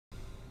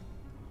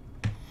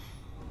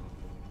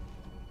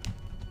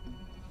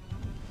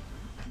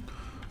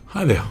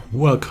Hi there,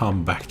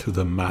 welcome back to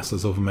the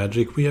Masters of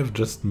Magic. We have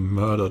just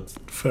murdered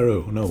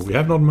Pharaoh. No, we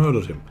have not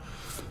murdered him.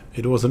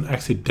 It was an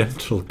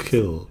accidental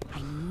kill.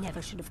 I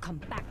never should have come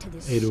back to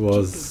this. It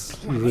was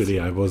really,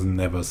 I was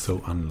never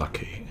so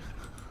unlucky.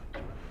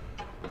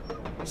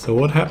 So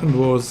what happened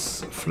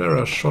was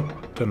Flera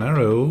shot an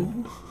arrow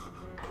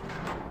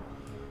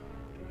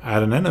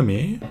at an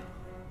enemy.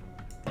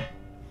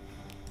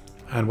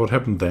 And what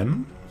happened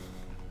then?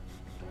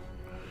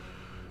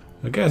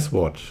 Guess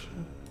what?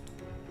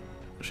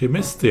 She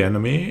missed the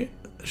enemy,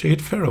 she hit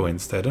Pharaoh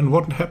instead, and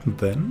what happened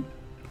then?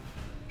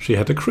 She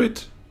had a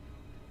crit.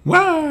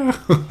 Wow!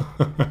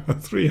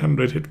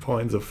 300 hit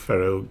points of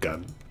Pharaoh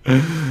gun.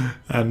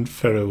 And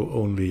Pharaoh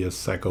only a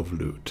sack of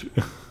loot.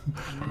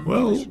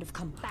 Well,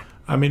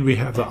 I mean, we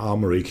have the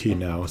armory key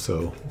now,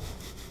 so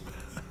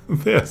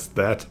there's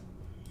that.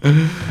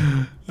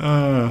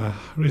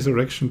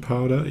 Resurrection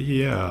powder,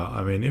 yeah,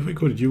 I mean, if we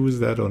could use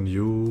that on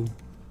you,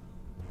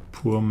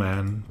 poor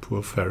man,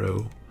 poor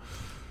Pharaoh.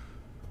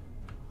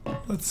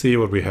 Let's see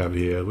what we have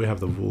here. We have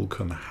the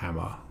Vulcan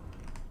hammer.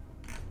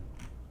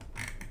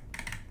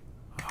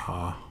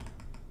 Ah.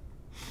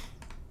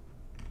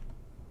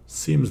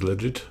 Seems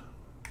legit.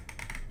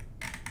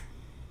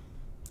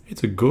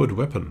 It's a good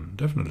weapon.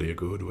 Definitely a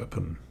good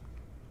weapon.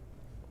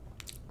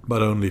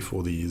 But only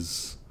for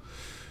these.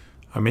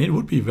 I mean, it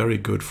would be very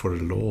good for a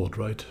lord,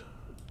 right?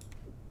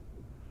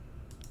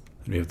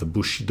 And we have the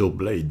Bushido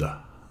blade.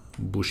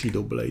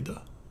 Bushido blade.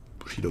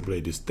 Bushido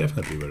blade is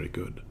definitely very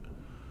good.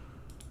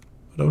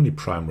 But only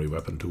primary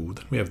weapon too.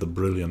 Then we have the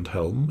brilliant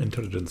helm,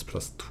 intelligence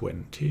plus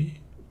 20.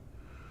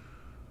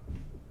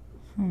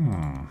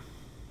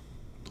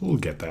 We'll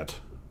get that.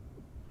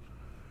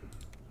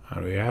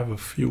 And we have a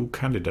few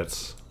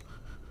candidates.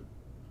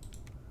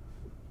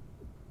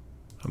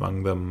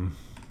 Among them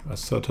a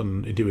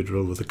certain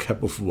individual with a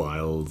cap of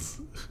wiles.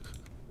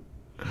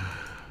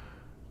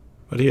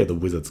 But here the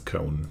wizard's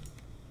cone.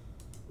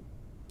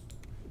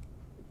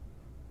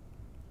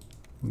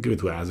 We'll give it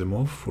to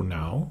Asimov for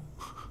now.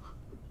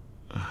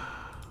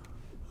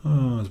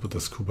 Let's put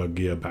the scuba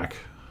gear back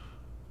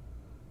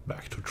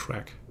to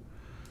track.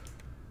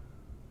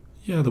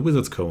 Yeah, the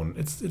wizard's cone.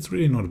 It's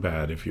really not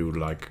bad if you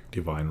like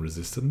divine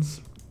resistance,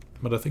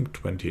 but I think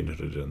 20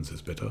 intelligence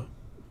is better.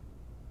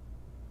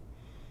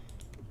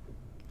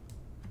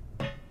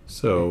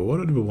 So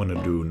what do we want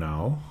to do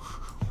now?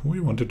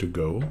 We wanted to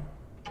go.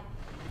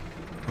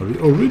 What we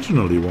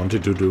originally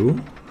wanted to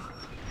do.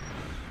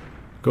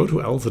 Go to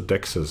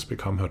Alcedexis,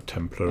 become her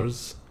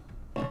Templars.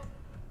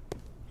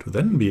 To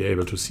then be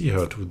able to see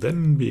her, to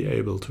then be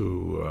able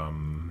to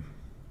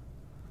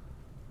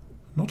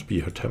not be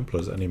her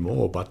Templars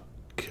anymore, but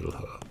kill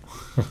her.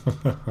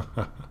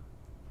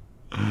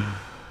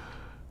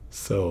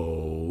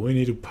 So we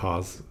need to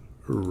pass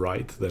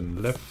right,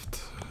 then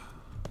left.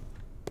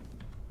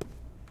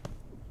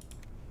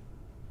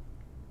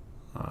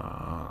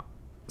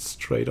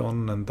 Straight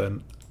on and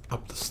then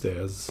up the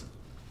stairs.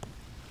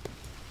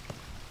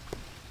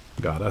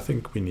 God, I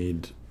think we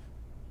need...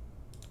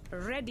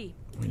 Ready.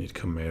 We need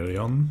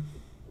Chameleon.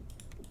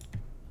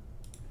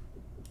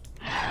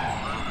 I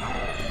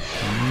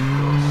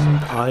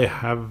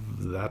have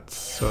that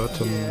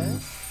certain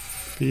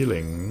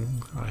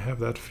feeling. I have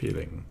that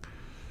feeling.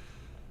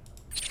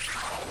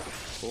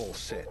 All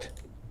set.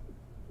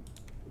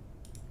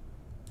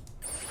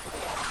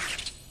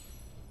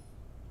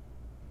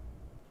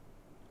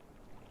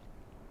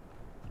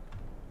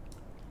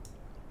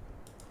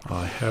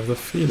 I have the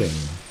feeling.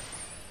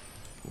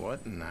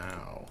 What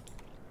now?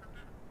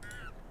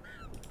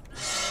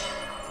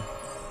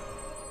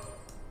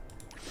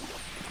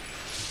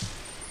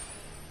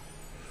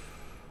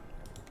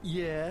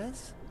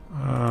 Yes?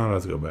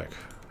 Let's go back.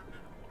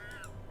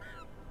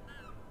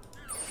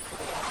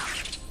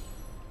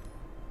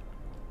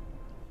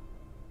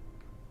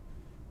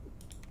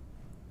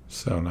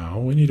 So now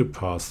we need to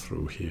pass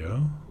through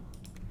here.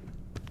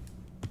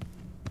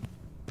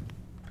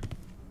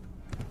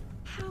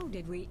 How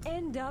did we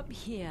end up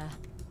here?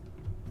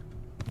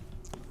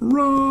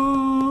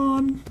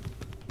 Run!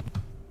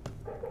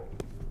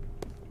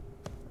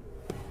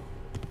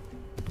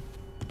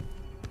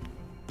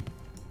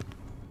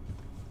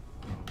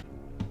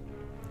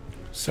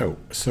 So,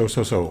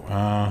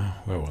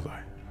 where was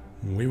I?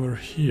 We were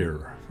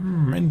here.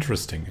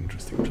 Interesting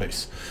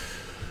place.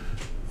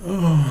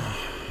 To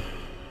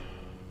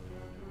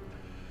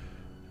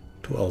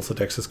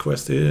Alcedex's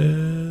quest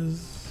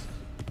is...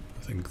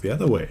 I think the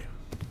other way.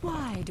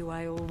 Why do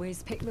I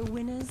always pick the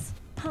winners?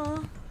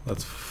 Huh?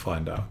 Let's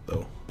find out,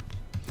 though.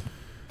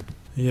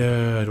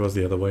 Yeah, it was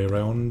the other way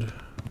around.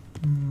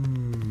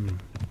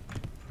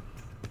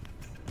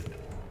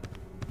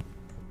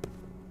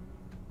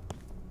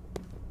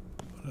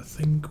 I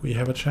think we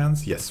have a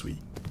chance. Yes, we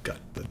got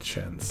the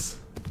chance.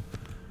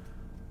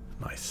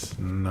 Nice.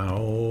 Now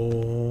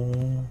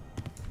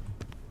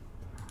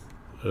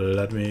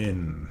let me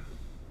in.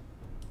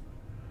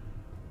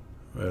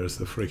 Where is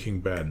the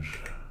freaking badge?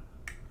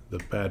 The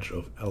badge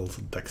of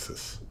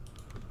Alcedexis.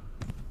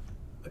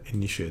 The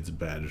Initiate's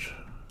badge.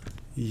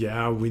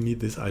 Yeah, we need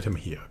this item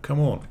here. Come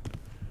on.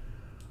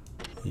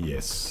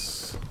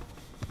 Yes.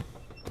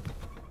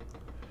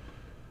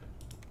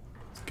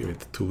 Let's give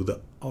it to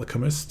the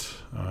alchemist.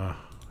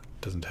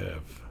 Doesn't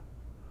have.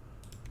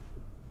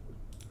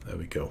 There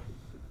we go.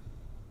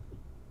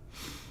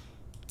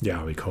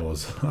 Yeah,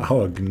 because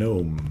our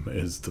gnome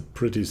is the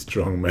pretty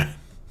strong man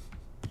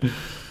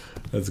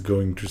that's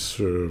going to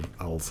serve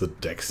Alsa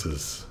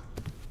Dexys.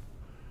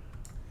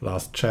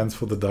 Last chance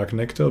for the Dark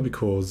Nectar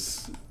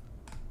because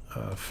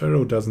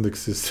Pharaoh doesn't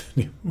exist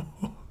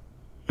anymore.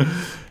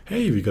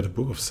 Hey, we got a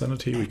Book of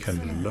Sanity. We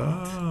can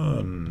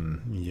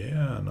learn.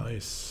 Yeah,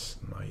 nice,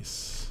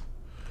 nice.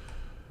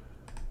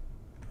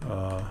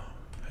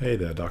 Hey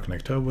there, Dark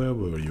Nectar. Where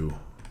were you?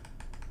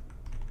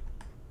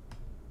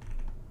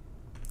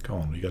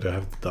 Come on, we gotta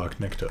have the Dark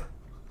Nectar.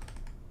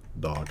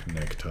 Dark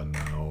Nectar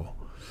now.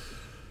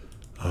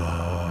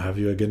 Have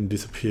you again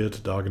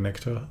disappeared, Dark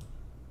Nectar?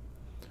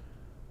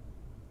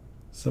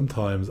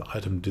 Sometimes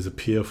items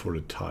disappear for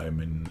a time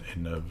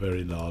in a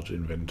very large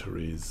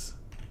inventories.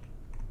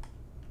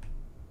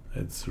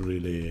 It's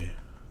really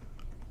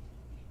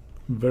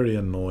very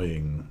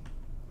annoying.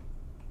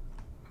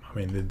 I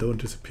mean, they don't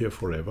disappear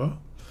forever.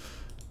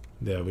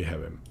 There we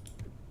have him.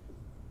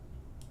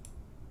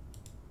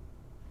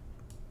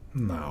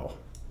 Now.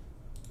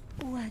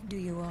 What do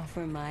you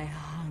offer my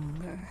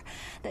hunger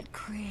that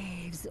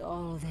craves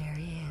all there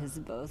is,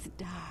 both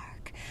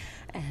dark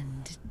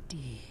and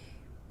deep?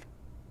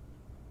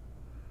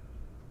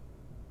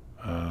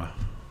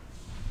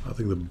 I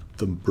think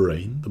the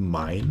brain, the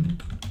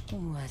mind.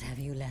 What have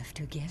you left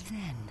to give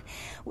then,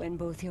 when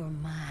both your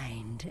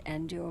mind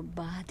and your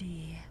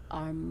body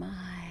are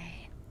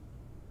mine?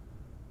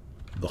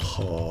 The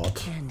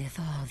heart. And if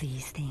all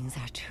these things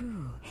are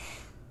true,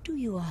 do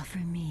you offer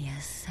me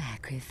a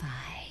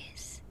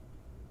sacrifice?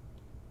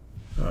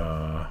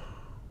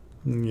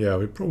 Yeah,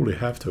 we probably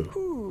have to.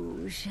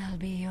 Who shall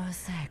be your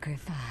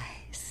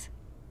sacrifice?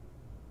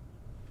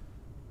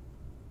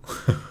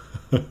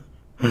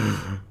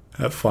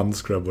 Have fun,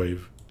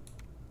 Scrubwave.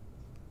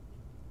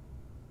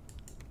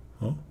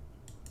 Oh?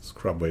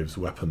 Scrubwave's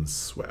weapons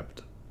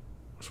swapped.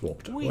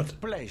 With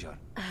What? pleasure.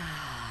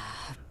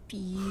 Ah,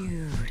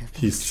 beautiful.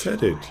 He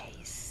said it.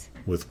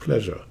 With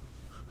pleasure.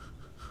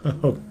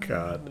 Oh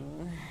god.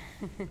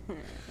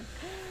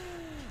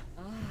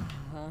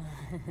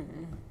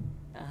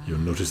 You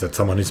notice that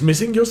someone is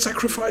missing your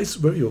sacrifice.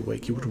 Were you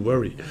awake, you would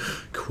worry.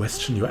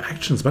 Question your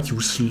actions, but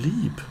you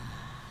sleep.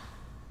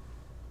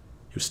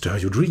 You stir,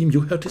 you dream,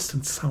 you hear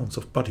distant sounds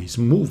of bodies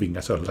moving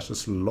as a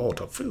luscious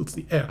slaughter fills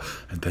the air,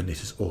 and then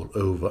it is all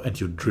over, and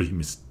your dream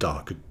is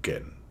dark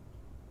again.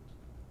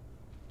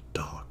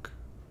 Dark.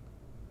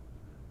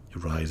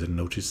 You rise and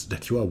notice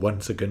that you are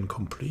once again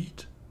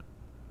complete.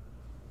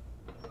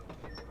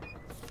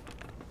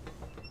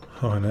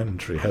 Oh, an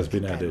entry has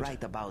been added. I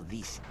write about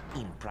this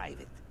in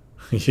private.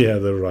 Yeah,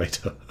 the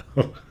writer.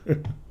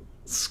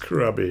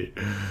 Scrubby.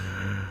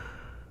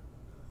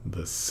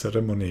 The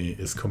ceremony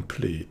is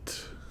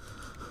complete.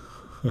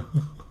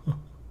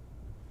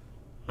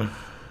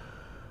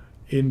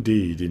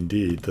 Indeed,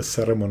 indeed, the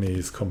ceremony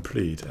is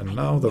complete, and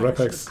now the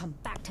Rapax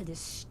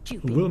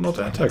will not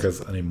attack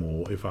us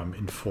anymore, if I'm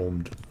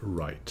informed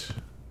right.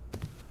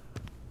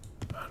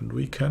 And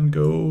we can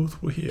go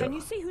through here. Can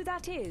you see who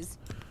that is?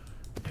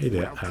 Hey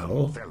there,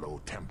 Al.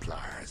 Fellow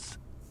Templars.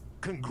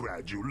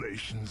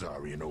 Congratulations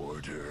are in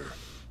order.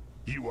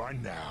 You are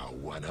now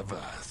one of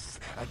us,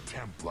 a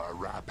Templar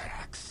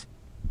Rapax.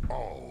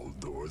 All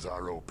doors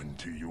are open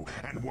to you,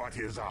 and what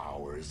is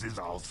ours is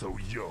also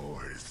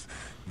yours.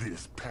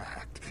 This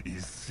pact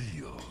is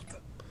sealed.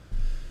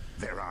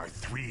 There are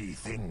 3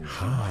 things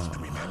you must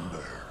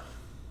remember.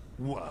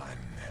 1.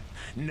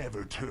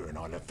 Never turn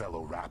on a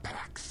fellow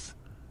Rapax.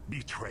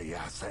 Betray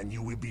us and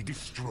you will be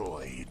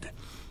destroyed.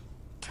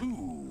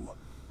 2.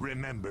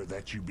 Remember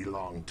that you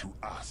belong to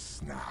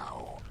us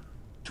now.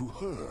 To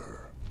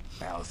her,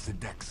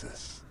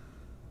 Alcedexus.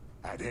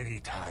 At any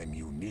time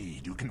you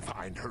need, you can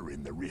find her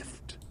in the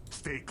rift.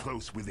 Stay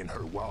close within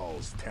her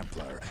walls,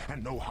 Templar,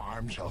 and no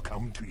harm shall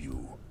come to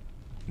you.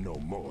 No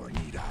more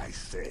need I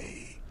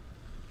say.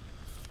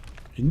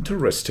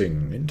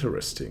 Interesting,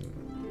 interesting.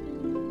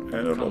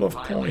 And a lot of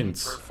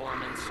points.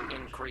 Performance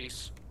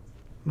increase.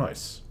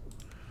 Nice.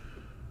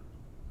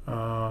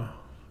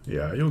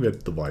 Yeah, you'll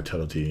get the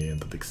vitality and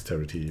the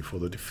dexterity for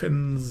the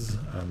defense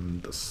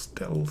and the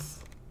stealth.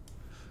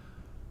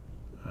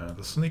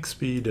 The sneak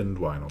speed, and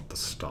why not the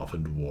staff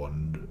and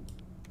wand?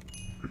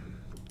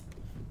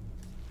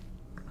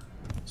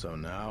 So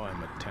now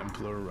I'm a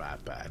Templar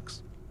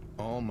Rapax.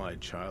 All my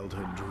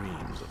childhood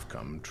dreams have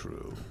come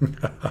true.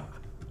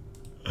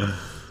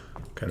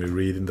 Can we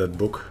read in that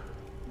book?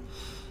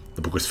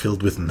 The book is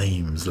filled with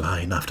names,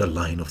 line after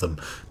line of them,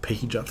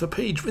 page after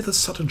page. With a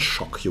sudden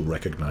shock, you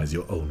recognize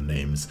your own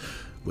names,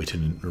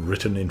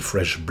 written in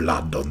fresh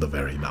blood on the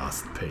very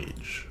last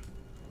page.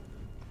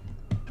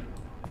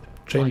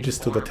 Changes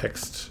to the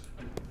text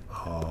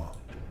are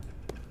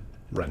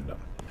random.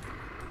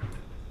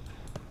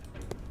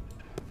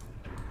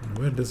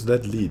 Where does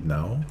that lead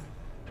now?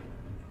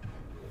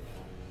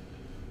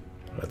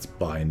 Let's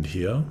bind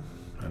here.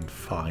 and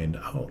find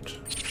out.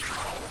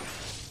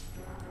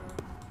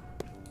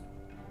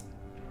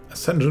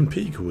 Ascension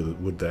Peak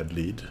would that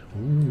lead?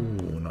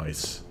 Ooh,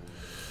 nice.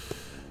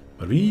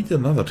 But we need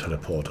another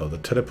teleporter. The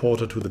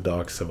teleporter to the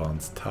Dark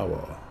Savant's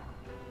Tower.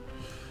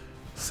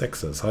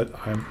 Sexes.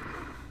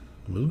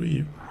 Will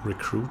we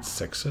recruit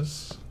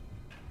sexes?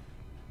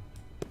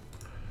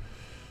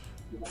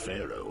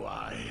 Pharaoh,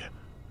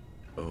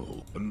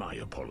 Oh, my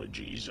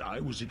apologies. I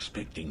was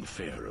expecting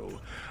Pharaoh.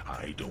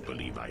 I don't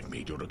believe I've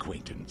made your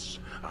acquaintance.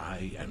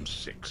 I am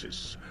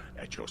Sexus,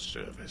 at your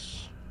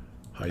service.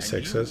 Hi,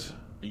 Sexes.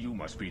 You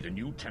must be the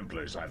new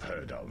Templars I've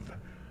heard of.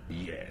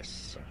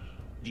 Yes.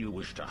 Do you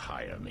wish to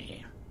hire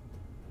me?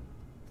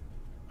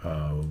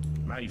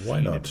 My fee why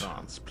in not?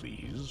 advance,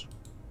 please.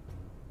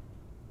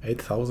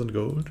 8,000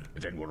 gold.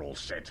 Then we're all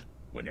set.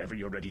 Whenever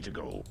you're ready to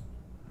go.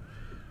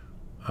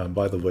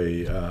 By the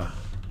way,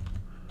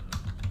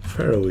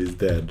 Pharaoh is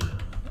dead.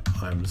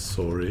 I'm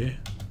sorry.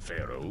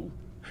 Pharaoh?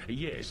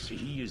 Yes,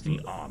 he is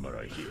the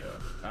armorer here.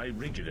 I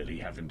regularly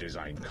have him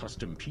design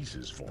custom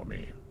pieces for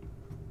me.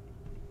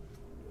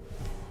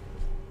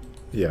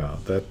 Yeah,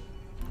 that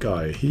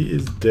guy, he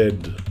is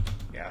dead.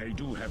 I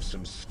do have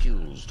some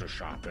skills to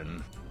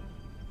sharpen.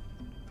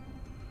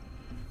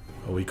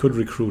 Oh, we could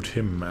recruit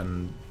him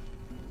and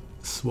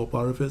swap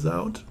RFS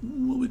out.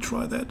 Will we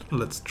try that?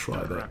 Let's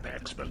try that.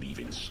 Rapax believe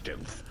in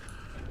stealth.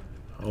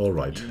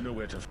 Alright. You know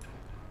where to...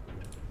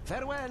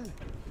 Farewell.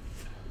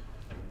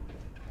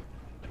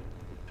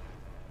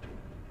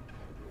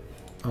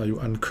 Are you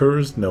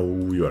uncursed? No,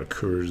 you are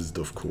cursed,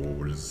 of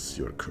course.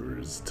 You're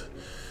cursed.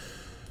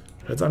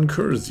 Let's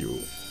uncurse you.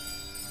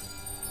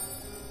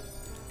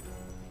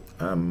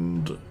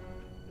 And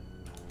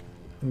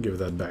give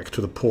that back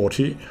to the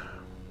porty.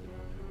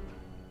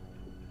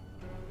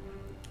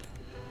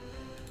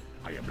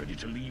 I am ready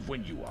to leave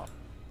when you are.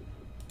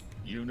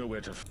 You know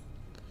where to...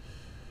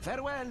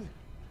 Farewell.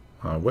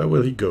 Where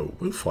will he go?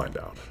 We'll find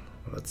out.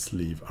 Let's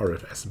leave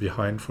RFS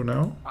behind for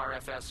now.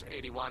 RFS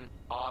 81,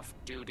 off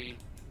duty.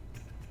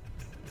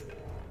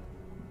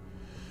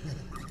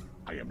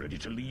 I am ready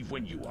to leave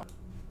when you are.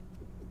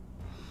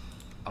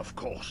 Of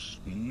course,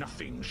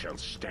 nothing shall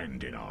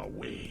stand in our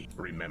way.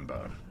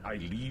 Remember, I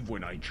leave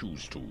when I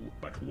choose to,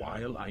 but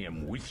while I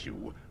am with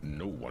you,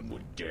 no one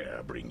would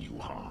dare bring you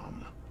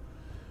harm.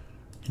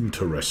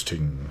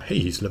 Interesting. Hey,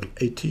 he's level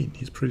 18.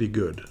 He's pretty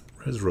good.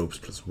 Res ropes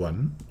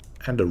 +1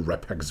 and a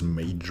Rapax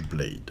Mage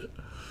Blade.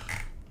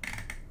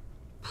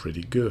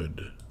 Pretty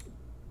good.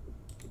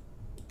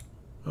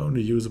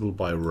 Only usable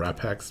by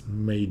Rapax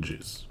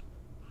mages.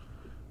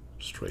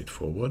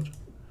 Straightforward.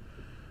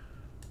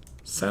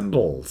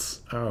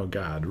 Sandals. Oh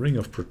god, Ring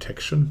of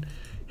Protection.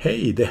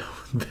 Hey, there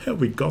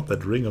we got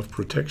that Ring of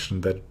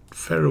Protection that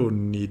Pharaoh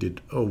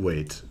needed. Oh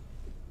wait.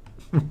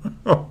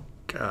 Oh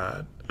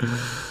god.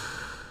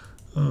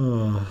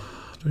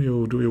 Do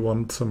you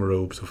want some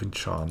robes of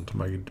enchant,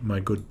 my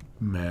good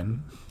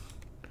man?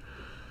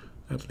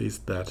 At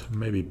least that.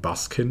 Maybe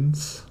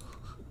buskins.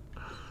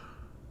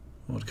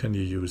 What can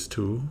you use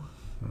too?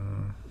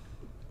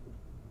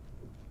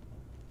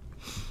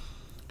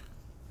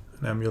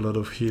 An amulet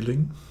of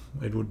healing.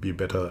 It would be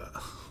better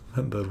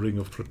than the Ring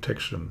of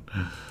Protection.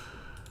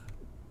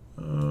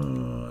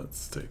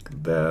 Let's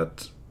take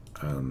that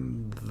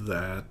and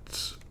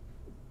that.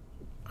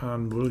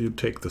 And will you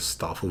take the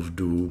Staff of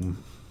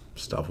Doom?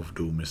 Staff of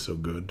Doom is so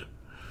good.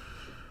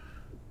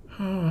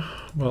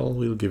 Well,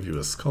 we'll give you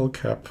a skull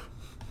cap.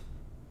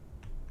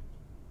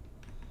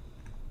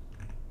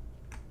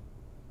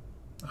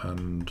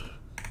 And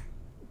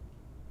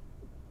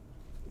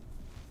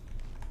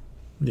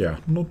yeah,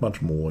 not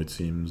much more it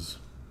seems.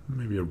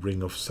 Maybe a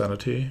Ring of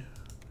Sanity.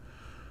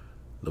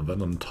 The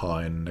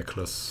Valentine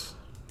necklace.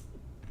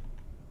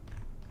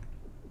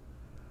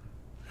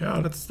 Yeah,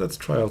 let's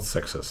try out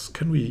sexes.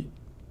 Can we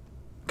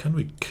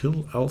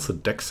kill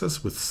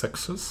Alcedexes with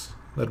sexes?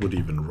 That would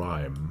even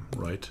rhyme,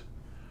 right?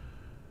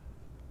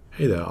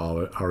 Hey there,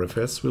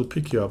 RFS. We'll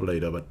pick you up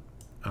later, but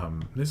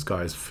this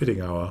guy is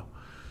fitting our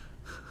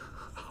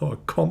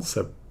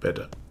concept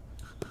better.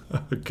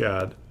 Oh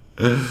god.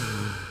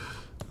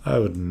 I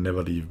would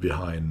never leave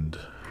behind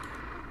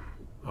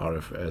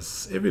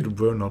RFS if it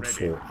were not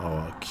for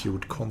our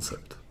cute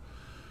concept.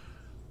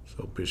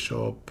 So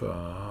Bishop,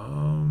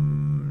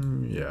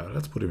 yeah,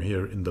 let's put him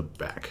here in the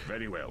back.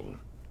 Very well.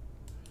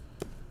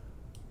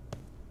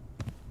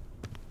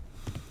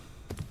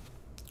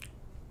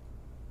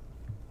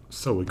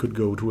 So we could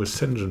go to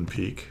Ascension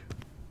Peak,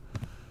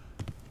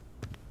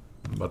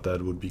 but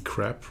that would be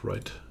crap,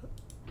 right?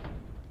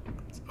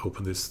 Let's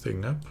open this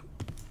thing up.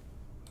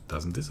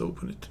 Doesn't this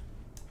open it?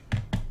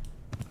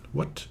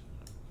 What?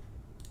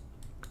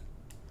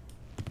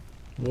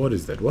 What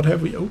is that? What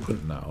have we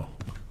opened now?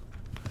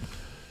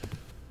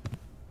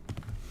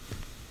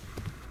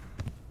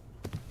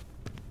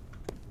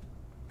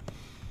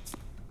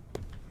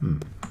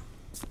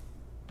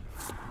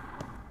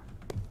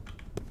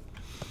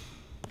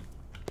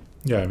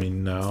 Yeah, I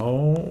mean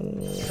now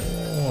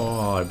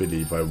I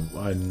believe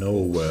I know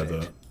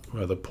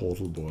where the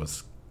portal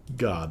was.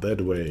 God,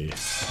 that way.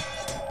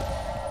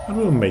 But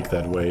we'll make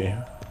that way.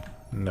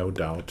 No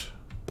doubt.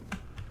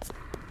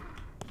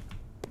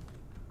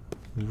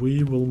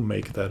 We will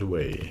make that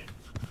way.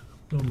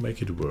 We'll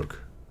make it work.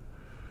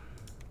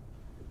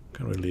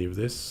 Can we leave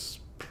this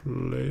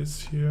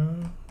place here?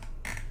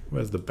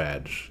 Where's the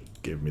badge?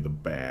 Give me the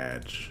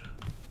badge.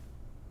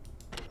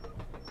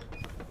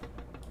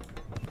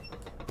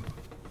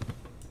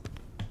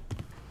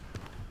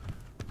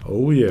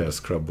 Oh yeah,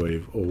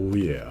 Scrubwave, oh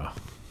yeah.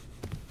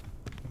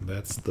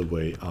 That's the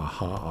way.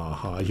 Aha,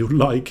 aha, you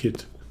like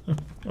it.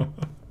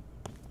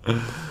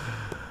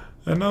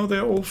 And now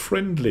they're all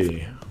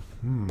friendly.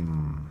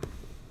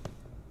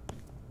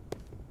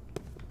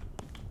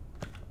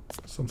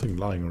 Something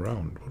lying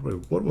around.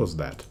 What was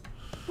that?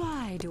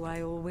 Why do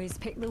I always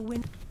pick the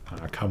win?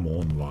 Ah, come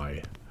on,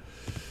 why?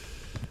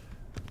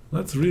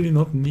 That's really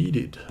not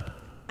needed.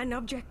 An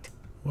object.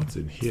 What's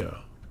in here?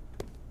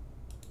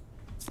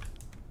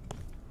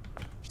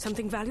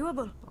 Something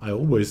valuable. I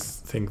always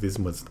think this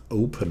must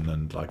open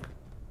and like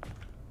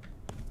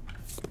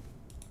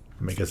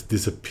make us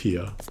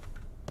disappear.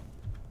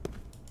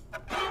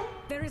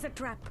 There is a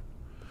trap.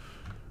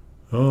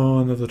 Oh,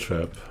 another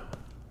trap.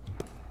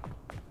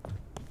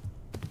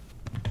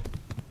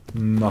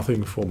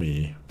 Nothing for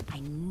me.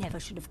 I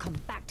never should have come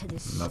back to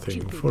this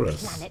Nothing stupid for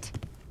us. planet.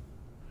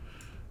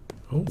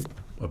 Oh,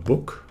 a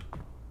book.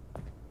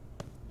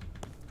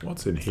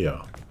 What's in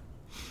here?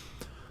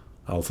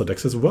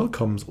 Althadexis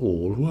welcomes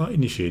all who are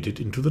initiated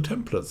into the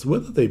Templars,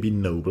 whether they be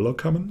noble or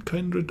common,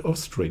 kindred or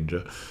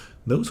stranger.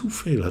 Those who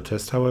fail her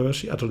test, however,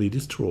 she utterly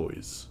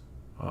destroys.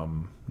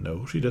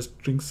 No, she just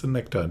drinks the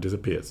nectar and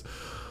disappears.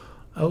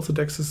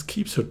 Althadexis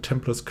keeps her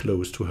Templars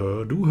close to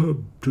her,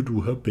 to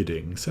do her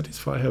bidding,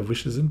 satisfy her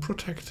wishes and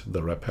protect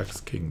the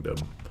Rapax kingdom.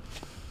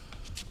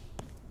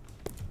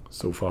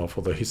 So far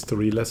for the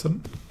history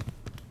lesson.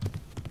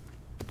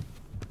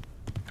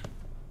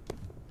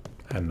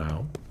 And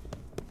now?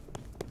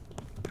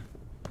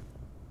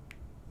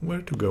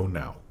 Where to go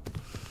now?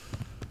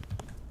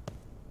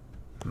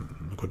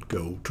 We could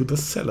go to the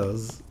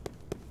cellars.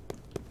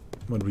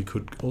 But we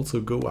could also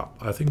go up.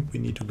 I think we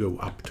need to go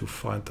up to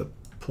find the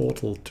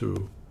portal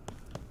to...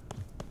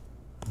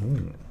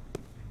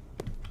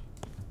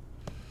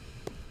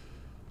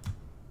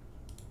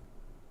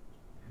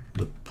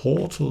 The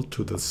portal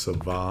to the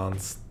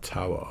Savant's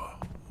Tower.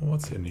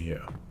 What's in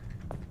here?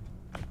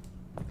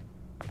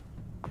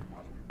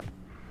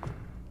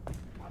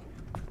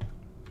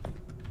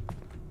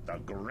 The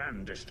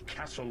grandest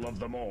castle of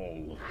them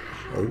all.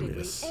 Oh, Did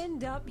yes. we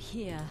end up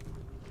here?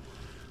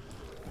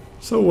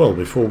 So, well,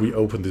 before we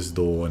open this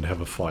door and have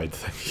a fight,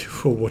 thank you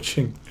for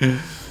watching.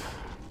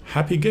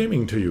 Happy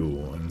gaming to you,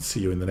 and see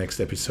you in the next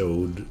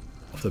episode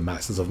of the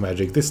Masters of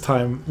Magic, this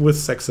time with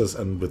Sexus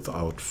and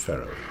without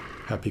Pharaoh.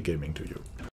 Happy gaming to you.